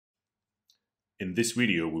In this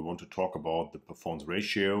video, we want to talk about the performance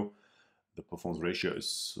ratio. The performance ratio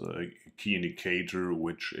is a key indicator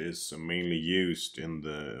which is mainly used in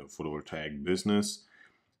the photovoltaic business.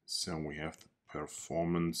 So we have the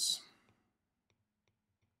performance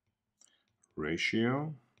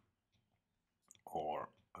ratio, or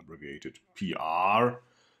abbreviated PR.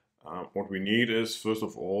 What we need is, first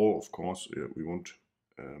of all, of course, we want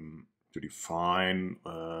to define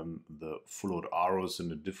the full load hours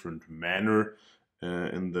in a different manner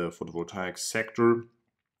in the photovoltaic sector.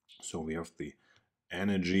 So we have the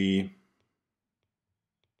energy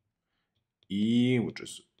E, which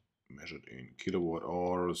is measured in kilowatt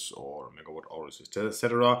hours or megawatt hours,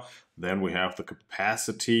 etc. Then we have the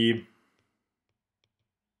capacity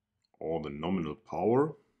or the nominal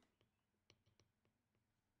power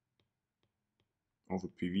of a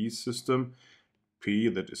PV system, P,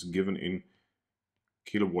 that is given in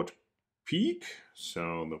kilowatt peak.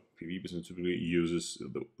 So the PV business typically uses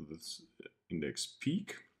this index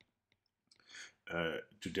peak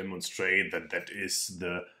to demonstrate that that is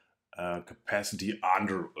the capacity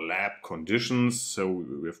under lab conditions. So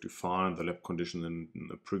we have defined the lab condition in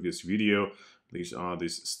the previous video. These are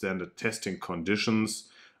these standard testing conditions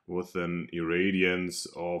with an irradiance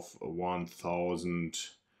of 1000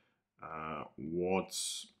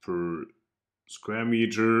 watts per square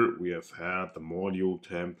meter. We have had the module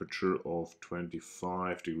temperature of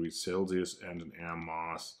 25 degrees Celsius and an air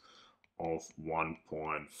mass of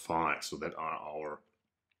 1.5. So that are our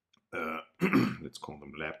let's call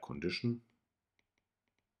them lab condition.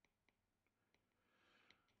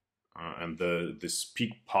 And this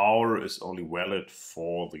peak power is only valid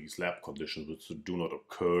for these lab conditions which do not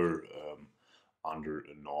occur under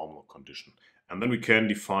a normal condition. And then we can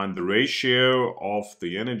define the ratio of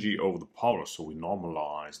the energy over the power. So we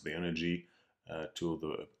normalize the energy to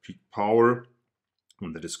the peak power,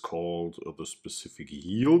 and that is called the specific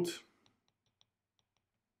yield.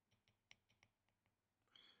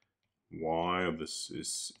 Y, this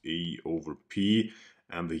is E over P,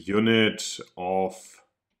 and the unit of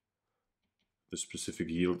the specific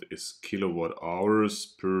yield is kilowatt hours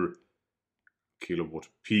per kilowatt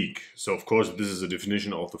peak. So of course this is a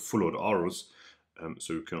definition of the full load hours,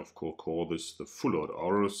 so you can of course call this the full load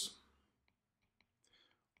hours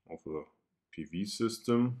of a PV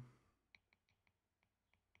system.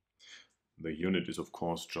 The unit is of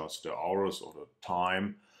course just the hours or the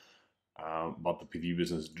time, but the PV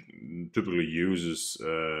business typically uses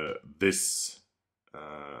this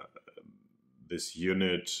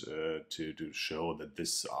unit to show that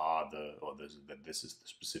this is the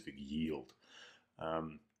specific yield.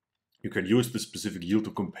 You can use the specific yield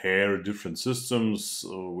to compare different systems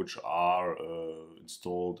which are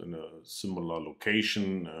installed in a similar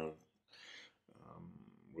location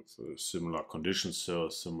with similar conditions, so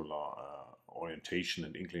similar orientation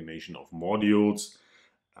and inclination of modules.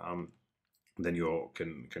 Then you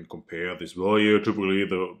can compare this value. Typically,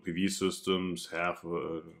 the PV systems have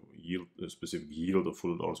a specific yield of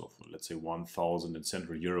full load hours of, let's say, 1000 in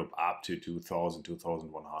Central Europe up to 2000,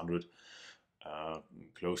 2100,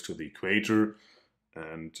 close to the equator,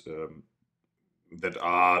 and that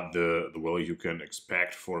are the value you can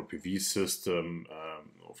expect for a PV system,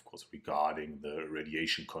 of course, regarding the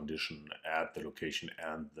radiation condition at the location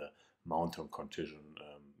and the mounting condition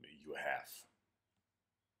you have.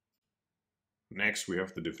 Next, we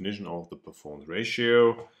have the definition of the performance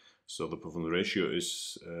ratio. So the performance ratio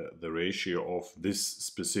is the ratio of this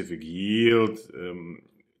specific yield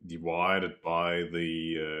divided by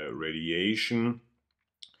the radiation.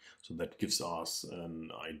 So that gives us an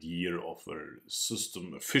idea of a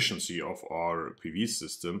system efficiency of our PV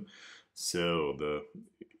system. So the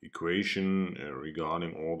equation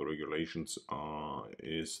regarding all the regulations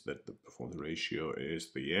is that the performance ratio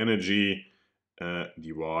is the energy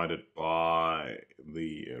divided by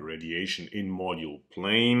the radiation in module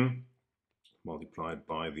plane multiplied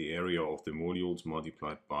by the area of the modules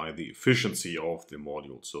multiplied by the efficiency of the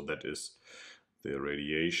module. So that is the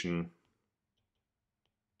radiation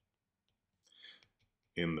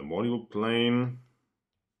in the module plane,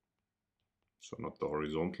 so not the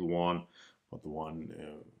horizontal one, but the one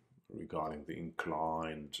regarding the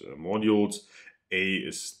inclined modules. A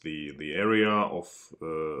is the area of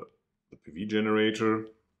the PV generator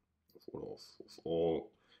of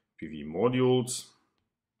all PV modules,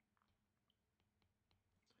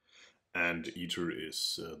 and ITER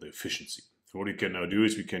is the efficiency. What we can now do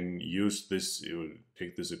is we can use this,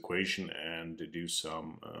 take this equation and do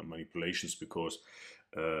some manipulations, because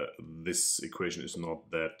this equation is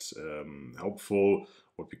not that helpful.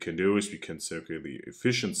 what we can do is we can say, okay, the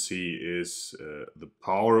efficiency is the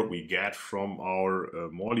power we get from our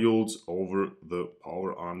modules over the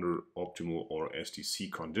power under optimal or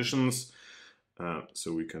STC conditions.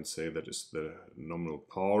 So we can say that is the nominal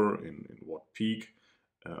power in watt peak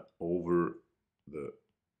over the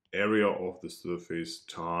area of the surface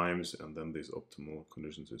times, and then these optimal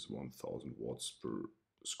conditions is 1000 watts per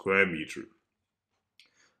square meter.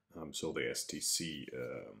 So the STC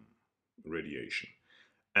radiation.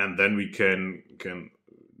 And then we can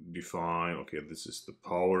define, okay, this is the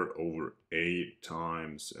power over A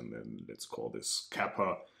times, and then let's call this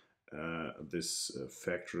kappa. This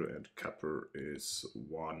factor, and kappa is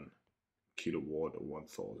 1 kilowatt or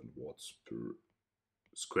 1000 watts per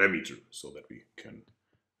square meter, so that we can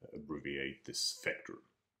abbreviate this factor.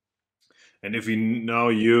 And if we now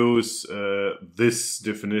use this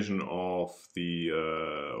definition of the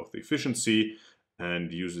efficiency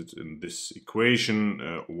and use it in this equation,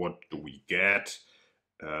 what do we get?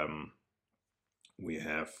 We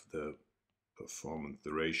have the performance,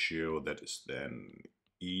 the ratio, that is then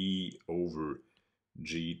E over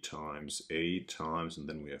G times A times, and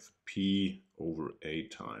then we have P over A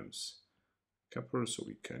times kappa, so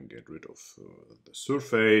we can get rid of the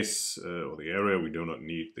surface or the area. We do not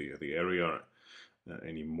need the area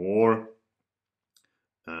anymore.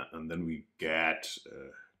 And then we get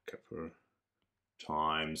kappa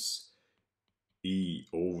times E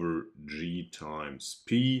over G times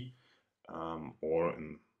P, or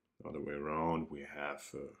in the other way around, we have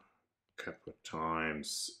kappa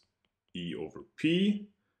times E over P,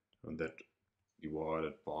 and that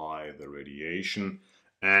divided by the radiation.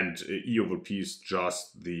 And E over P is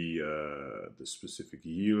just the specific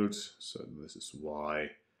yield, so this is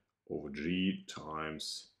Y over G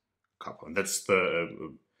times kappa, and that's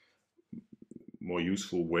the more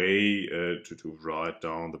useful way to write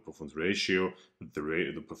down the performance ratio.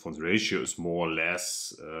 The performance ratio is more or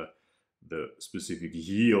less the specific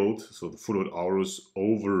yield, so the full load hours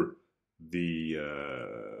over the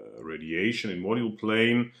radiation in module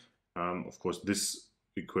plane. Of course, this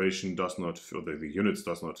equation does not, or the units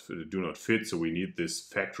do not fit, so we need this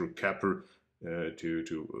factor kappa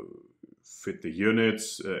to fit the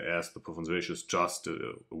units, as the performance ratio is just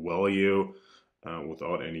a value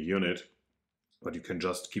without any unit. But you can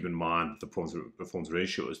just keep in mind that the performance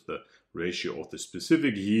ratio is the ratio of the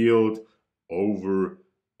specific yield over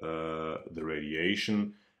the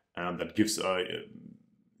radiation, and that gives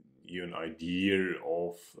you an idea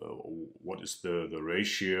of what is the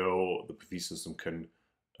ratio the PV system can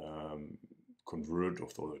convert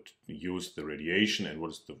or use the radiation, and what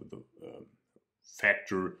is the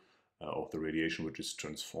factor of the radiation which is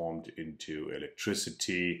transformed into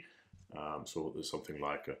electricity. So there's something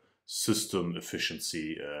like a system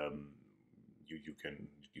efficiency. You can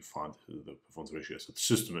define the performance ratio as the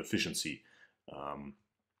system efficiency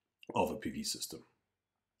of a PV system.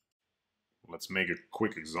 Let's make a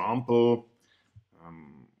quick example.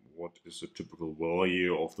 What is a typical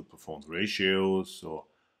value of the performance ratio? So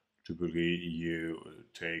typically you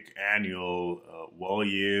take annual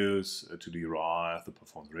values to derive the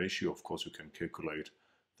performance ratio. Of course, you can calculate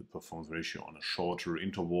the performance ratio on a shorter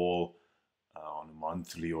interval, on a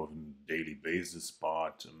monthly or daily basis,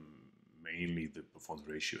 but mainly the performance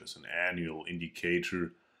ratio is an annual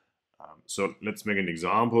indicator. So let's make an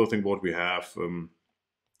example. I think what we have,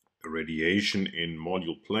 a radiation in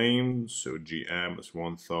module plane, so GM is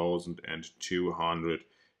 1200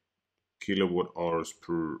 kilowatt hours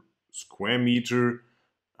per square meter.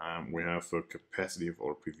 We have a capacity of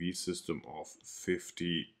our PV system of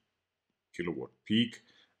 50 kilowatt peak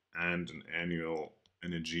and an annual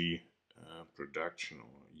energy production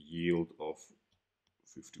or yield of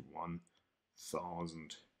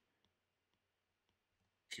 51,000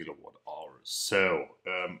 kilowatt hours. So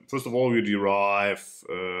first of all, we derive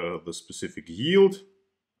the specific yield.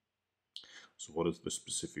 So what is the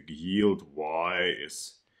specific yield? Y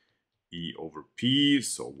is E over P.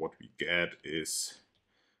 So what we get is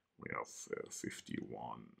we have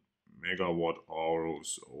 51 megawatt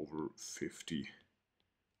hours over 50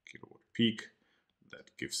 kilowatt peak.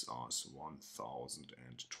 That gives us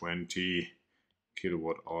 1020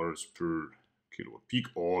 kilowatt hours per kilowatt peak,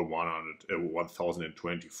 or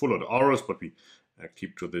 1020 full load hours, but we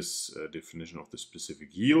keep to this definition of the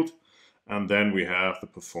specific yield. And then we have the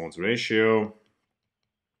performance ratio,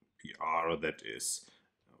 PR, that is,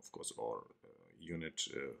 of course, our unit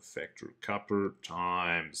factor kappa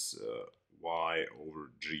times Y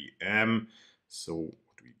over GM. So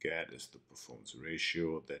what we get is the performance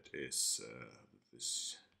ratio, that is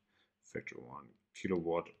this factor 1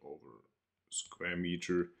 kilowatt over square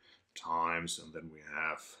meter times, and then we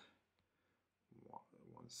have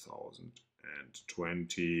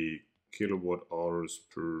 1020 kilowatt hours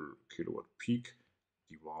per kilowatt peak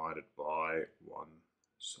divided by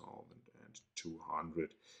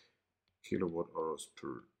 1200 kilowatt hours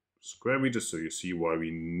per square meter. So you see why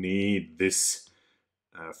we need this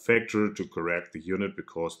factor to correct the unit,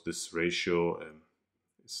 because this ratio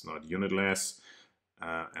is not unitless,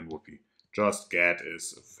 and what we just get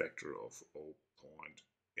is a factor of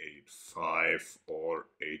 0.85 or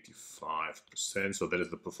 85%. So that is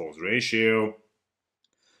the performance ratio.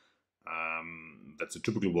 That's a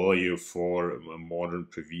typical value for modern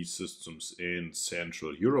PV systems in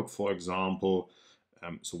Central Europe, for example.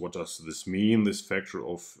 So what does this mean, this factor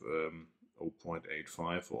of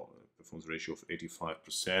 0.85 or performance ratio of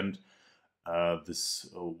 85%? This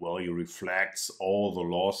value reflects all the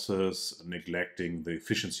losses, neglecting the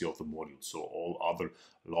efficiency of the module. So all other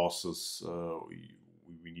losses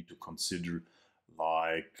we need to consider,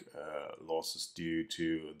 like losses due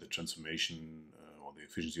to the transformation or the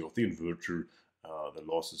efficiency of the inverter, the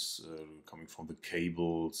losses coming from the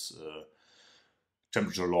cables,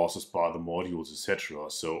 temperature losses by the modules, etc.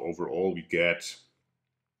 So overall we get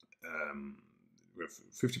we have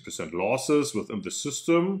 50% losses within the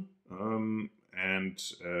system, and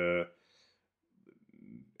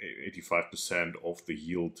 85% of the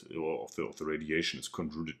yield or of the radiation is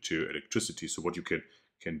converted to electricity. So what you can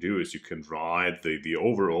do is you can write the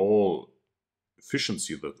overall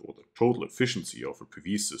efficiency, or the total efficiency of a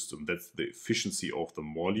PV system. That's the efficiency of the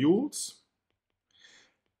modules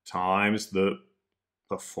times the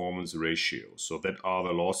performance ratio. So that are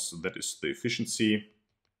the loss. That is the efficiency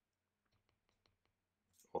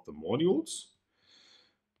of the modules.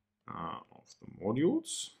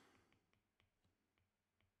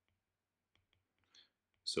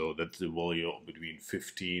 So that's the value between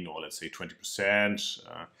 15 or let's say 20%.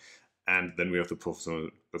 And then we have the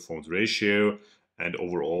performance ratio, and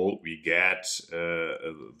overall we get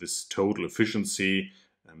this total efficiency.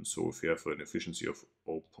 So if you have an efficiency of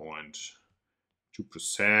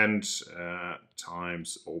 0.2%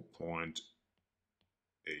 times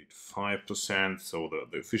 0.85%, so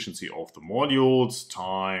the efficiency of the modules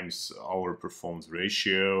times our performance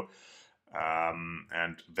ratio,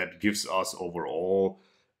 and that gives us overall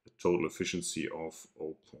a total efficiency of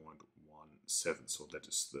 0.17. So that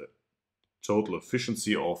is the total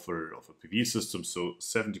efficiency of a PV system. So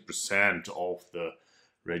 70% of the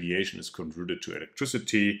radiation is converted to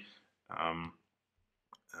electricity.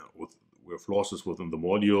 We have losses within the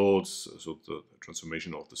modules, so the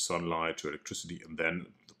transformation of the sunlight to electricity, and then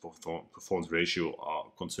the performance ratio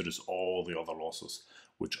considers all the other losses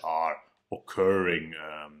which are occurring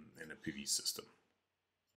in a PV system.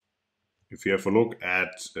 If you have a look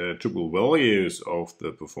at typical values of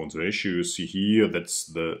the performance ratio, you see here that's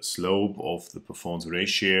the slope of the performance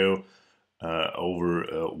ratio over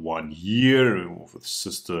 1 year with the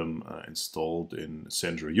system installed in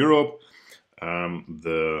Central Europe.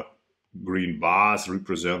 The green bars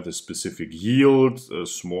represent the specific yield,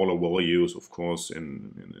 smaller values of course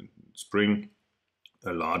in spring,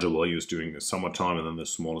 larger values during the summertime, and then the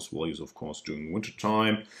smallest values of course during winter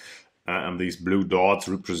time. And these blue dots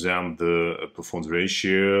represent the performance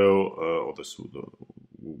ratio or the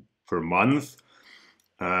per month.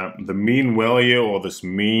 The mean value, or this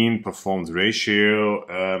mean performance ratio,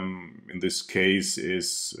 in this case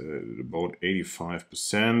is about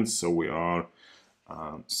 85%. So we are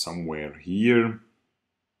somewhere here.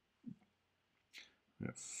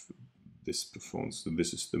 This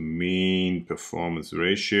is the mean performance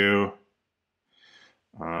ratio,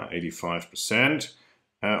 85%.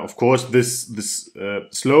 Of course, this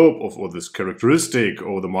slope or this characteristic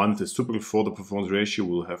over the month is typical for the performance ratio.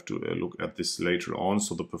 We'll have to look at this later on.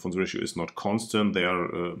 So the performance ratio is not constant. There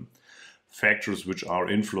are factors which are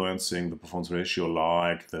influencing the performance ratio,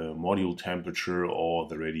 like the module temperature or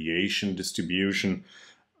the radiation distribution.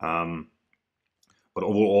 But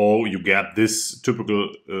overall, you get this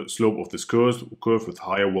typical slope of this curve with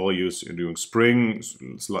higher values during spring,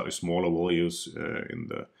 slightly smaller values in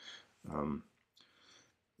the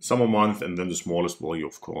summer month, and then the smallest value,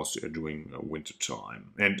 of course, during winter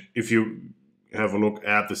time. And if you have a look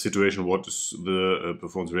at the situation, what is the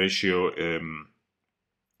performance ratio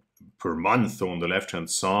per month? So on the left-hand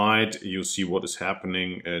side, you see what is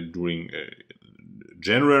happening during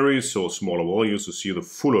January. So smaller values. You see the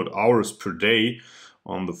full load hours per day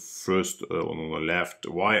on the first on the left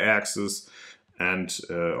y-axis. And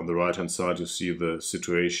on the right-hand side, you see the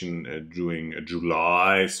situation during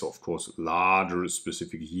July. So, of course, larger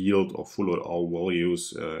specific yield of full load hour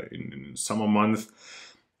values in summer month.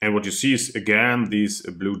 And what you see is, again, these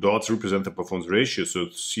blue dots represent the performance ratio. So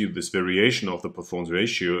to see this variation of the performance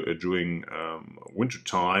ratio during winter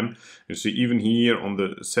time, you see even here on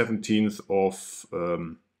the 17th of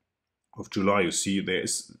July, you see there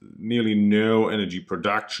is nearly no energy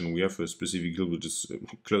production. We have a specific yield which is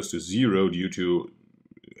close to zero due to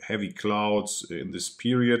heavy clouds in this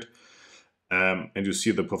period. And you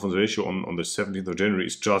see the performance ratio on the 17th of January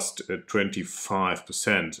is just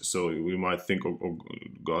 25%. So we might think, oh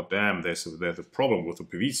god damn, there's a problem with the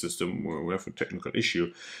PV system, we have a technical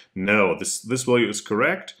issue. No, this value is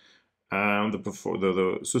correct.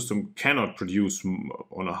 The system cannot produce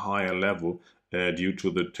on a higher level due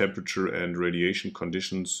to the temperature and radiation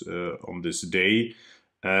conditions on this day.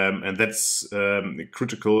 And that's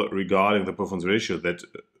critical regarding the performance ratio, that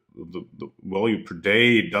the value per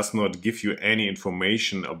day does not give you any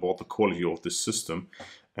information about the quality of the system.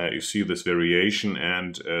 You see this variation,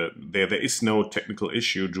 and there is no technical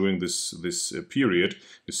issue during this period.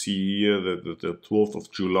 You see here that the 12th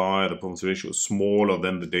of July, the performance ratio is smaller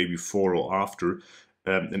than the day before or after,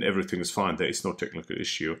 and everything is fine. There is no technical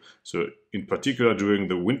issue. So in particular during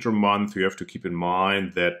the winter month, you have to keep in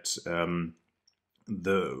mind that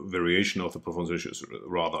the variation of the performance ratio is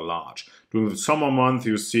rather large. During the summer month,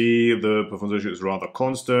 you see the performance ratio is rather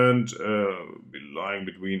constant, lying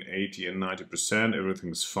between 80 and 90%.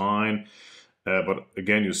 Everything is fine. But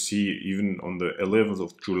again, you see even on the 11th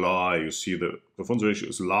of July, you see the performance ratio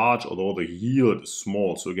is large, although the yield is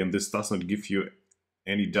small. So again, this does not give you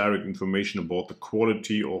any direct information about the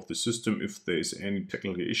quality of the system if there is any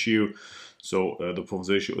technical issue. So the performance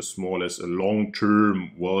ratio is more or less a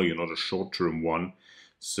long-term value, not a short-term one.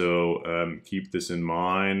 So keep this in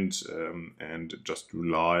mind and just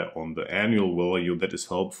rely on the annual value. That is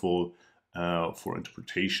helpful for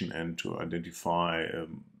interpretation and to identify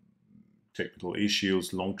technical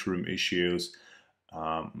issues, long-term issues,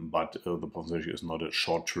 but the performance ratio is not a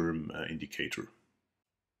short-term indicator.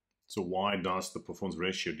 So why does the performance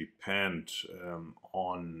ratio depend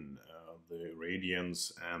on the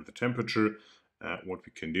radiance and the temperature? What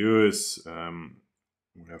we can do is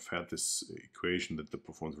we have had this equation that the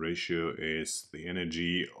performance ratio is the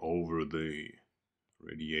energy over the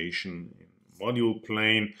radiation in module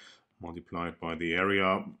plane multiplied by the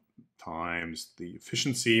area times the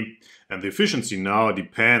efficiency. And the efficiency now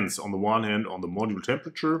depends on the one hand on the module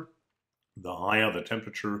temperature. The higher the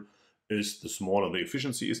temperature is, the smaller the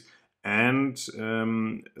efficiency is. And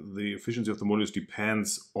the efficiency of the modules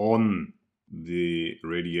depends on the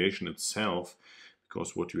radiation itself,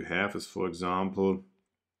 because what you have is, for example,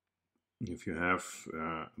 if you have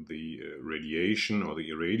the radiation or the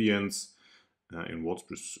irradiance in watts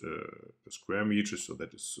per square meter, so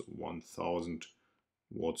that is 1000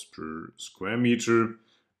 watts per square meter,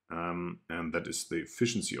 and that is the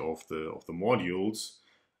efficiency of the modules.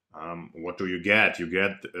 What do you get? You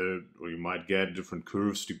get, or you might get different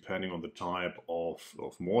curves depending on the type of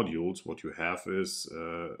modules. What you have is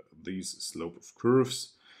these slope of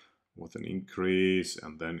curves with an increase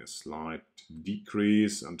and then a slight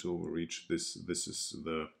decrease until we reach this. This is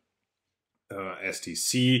the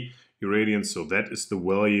STC irradiance. So that is the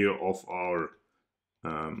value of our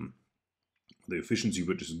the efficiency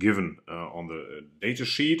which is given on the data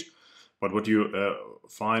sheet. But what you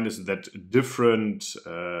find is that different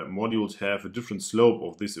modules have a different slope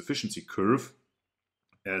of this efficiency curve,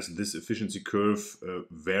 as this efficiency curve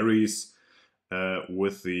varies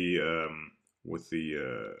with the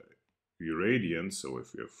irradiance. So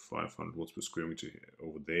if you have 500 watts per square meter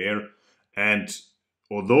over there, and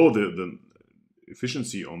although the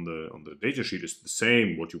efficiency on the data sheet is the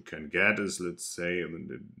same, what you can get is, let's say, in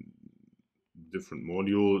the different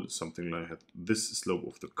module, something like this slope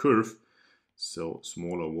of the curve. So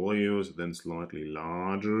smaller values, then slightly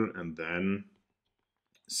larger, and then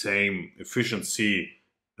same efficiency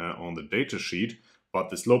on the data sheet, but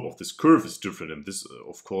the slope of this curve is different, and this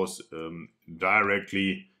of course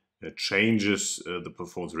directly changes the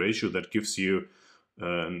performance ratio. That gives you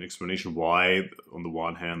an explanation why on the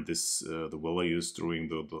one hand this the values during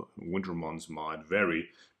the winter months might vary,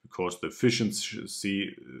 because the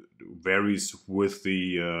efficiency varies with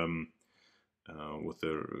the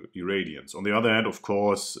irradiance. On the other hand, of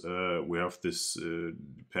course, we have this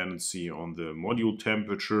dependency on the module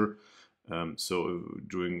temperature. So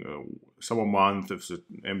during summer month, if the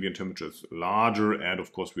ambient temperature is larger, and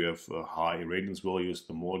of course we have high irradiance values,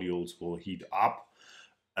 the modules will heat up,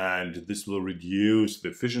 and this will reduce the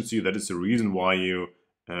efficiency. That is the reason why you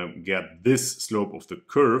get this slope of the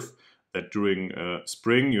curve, that during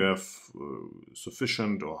spring you have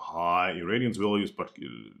sufficient or high irradiance values, but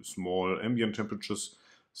small ambient temperatures,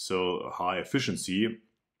 so high efficiency.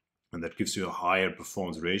 and that gives you a higher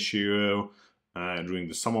performance ratio. During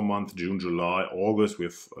the summer month, June, July, August, we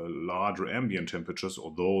have larger ambient temperatures,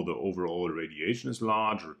 although the overall radiation is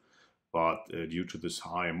larger. But due to this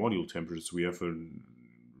higher module temperatures, we have a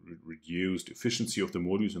reduced efficiency of the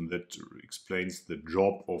modules, and that explains the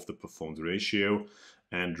drop of the performance ratio.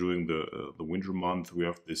 And during the winter month, we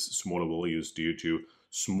have this smaller values due to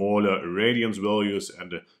smaller irradiance values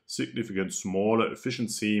and a significant smaller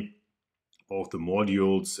efficiency of the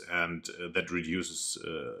modules, and that reduces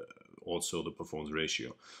also the performance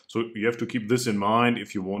ratio. So you have to keep this in mind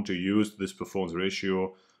if you want to use this performance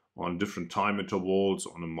ratio on different time intervals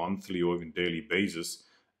on a monthly or even daily basis,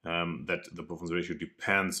 that the performance ratio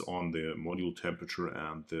depends on the module temperature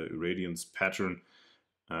and the irradiance pattern.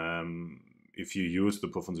 If you use the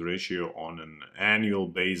performance ratio on an annual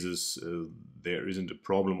basis, there isn't a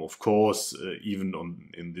problem. Of course, even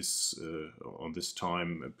on this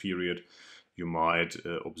time period, you might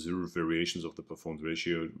observe variations of the performance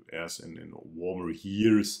ratio, as in warmer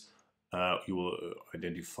years, you will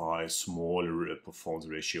identify smaller performance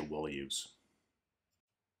ratio values.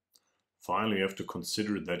 Finally, you have to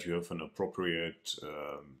consider that you have an appropriate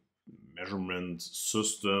measurement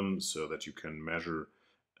system so that you can measure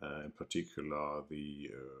in particular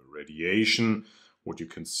the radiation. What you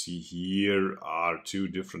can see here are two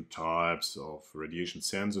different types of radiation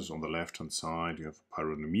sensors. On the left hand side you have a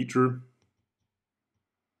pyranometer,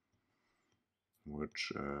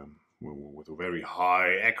 which with a very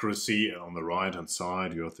high accuracy, and on the right hand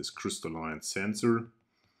side you have this crystalline sensor.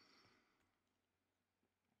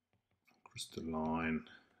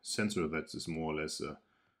 That is more or less a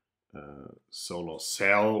solar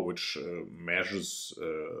cell which measures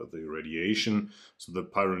the radiation. So the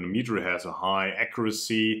pyranometer has a high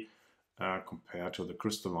accuracy compared to the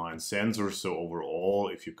crystalline sensor. So overall,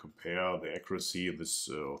 if you compare the accuracy of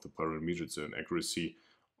the pyranometer, it's an accuracy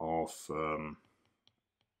of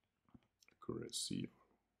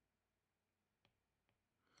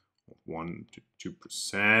 1 to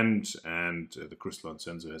 2%, and the crystalline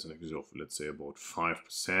sensor has an accuracy of, let's say, about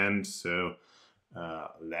 5%, so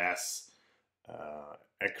less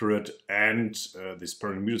accurate. And these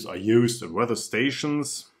pyranometers are used at weather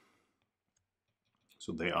stations,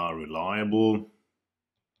 so they are reliable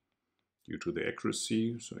due to the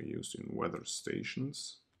accuracy, so used in weather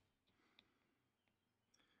stations.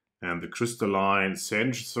 And the crystalline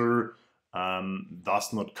sensor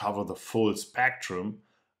does not cover the full spectrum,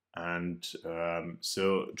 and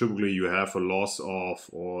so typically you have a loss of,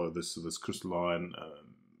 or this crystalline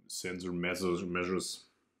sensor measures,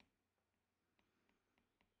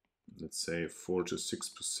 let's say 4 to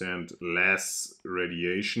 6% less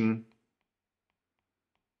radiation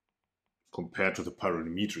compared to the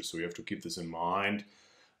pyranometer. So you have to keep this in mind.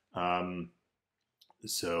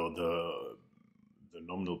 So the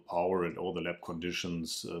nominal power and all the lab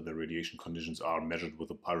conditions, the radiation conditions, are measured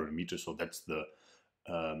with a pyranometer. So that's the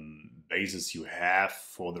basis you have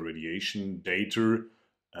for the radiation data.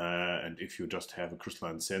 And if you just have a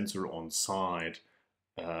crystalline sensor on site,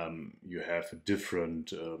 you have a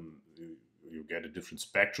different, you get a different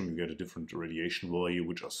spectrum, you get a different radiation value,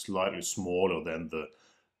 which are slightly smaller than the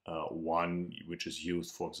one which is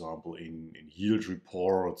used, for example, in yield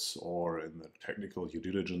reports or in the technical due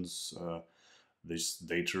diligence. This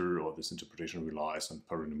data or this interpretation relies on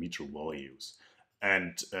pyranometer values.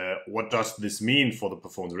 And what does this mean for the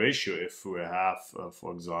performance ratio? If we have,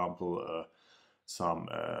 for example, some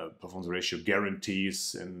performance ratio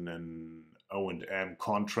guarantees in an O&M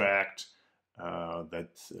contract,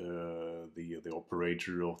 that the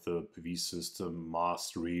operator of the PV system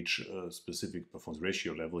must reach a specific performance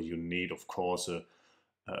ratio level, you need, of course, a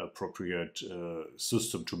appropriate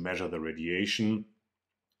system to measure the radiation.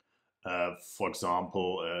 For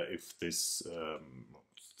example, if this,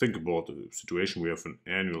 think about the situation, we have an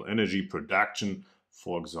annual energy production,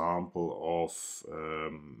 for example, of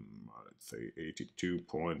let's say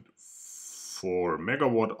 82.4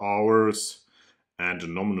 megawatt hours, and a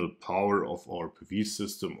nominal power of our PV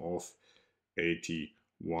system of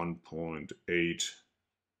 81.8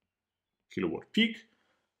 kilowatt peak.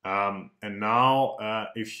 And now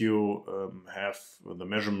if you have the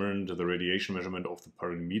measurement, the radiation measurement of the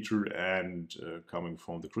pyranometer and coming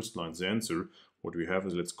from the crystalline sensor, what we have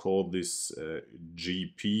is, let's call this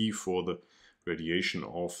GP for the radiation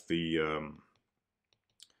of the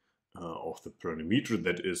pyranometer,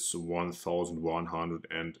 that is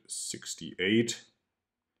 1168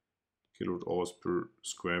 kilowatt hours per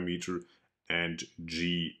square meter, and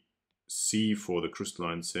GC for the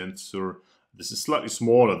crystalline sensor. This is slightly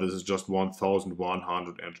smaller, this is just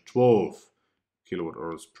 1112 kilowatt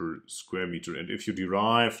hours per square meter. And if you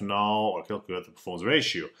derive now or calculate the performance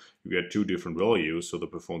ratio, you get two different values. So the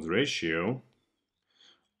performance ratio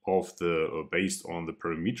of the based on the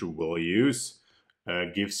parameter values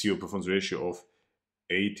gives you a performance ratio of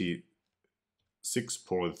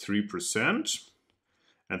 86.3%.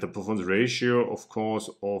 And the performance ratio, of course,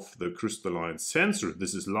 of the crystalline sensor,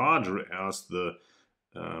 this is larger as the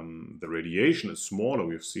radiation is smaller.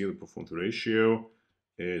 We see the performance ratio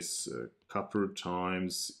is copper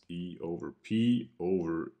times E over P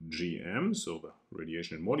over GM, so the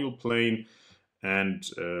radiation in module plane. And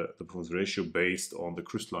the performance ratio based on the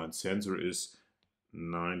crystalline sensor is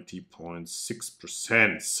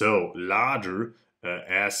 90.6%. So larger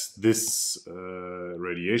as this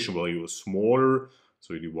radiation value is smaller.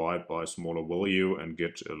 So you divide by a smaller value and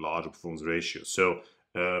get a larger performance ratio. So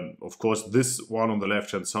of course, this one on the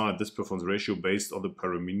left-hand side, this performance ratio based on the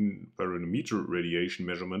parameter radiation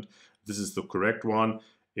measurement, this is the correct one.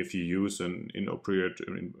 If you use an inappropriate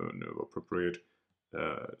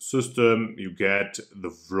system, you get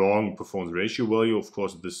the wrong performance ratio value. Of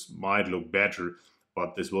course, this might look better,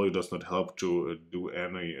 but this value does not help to do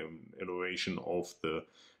any evaluation of the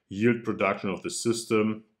yield production of the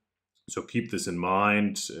system. So keep this in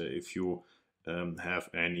mind if you have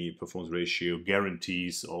any performance ratio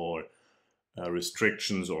guarantees or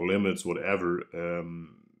restrictions or limits, whatever,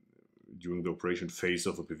 during the operation phase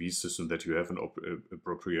of a PV system, that you have an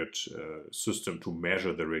appropriate system to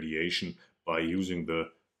measure the radiation by using the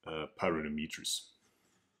pyranometers.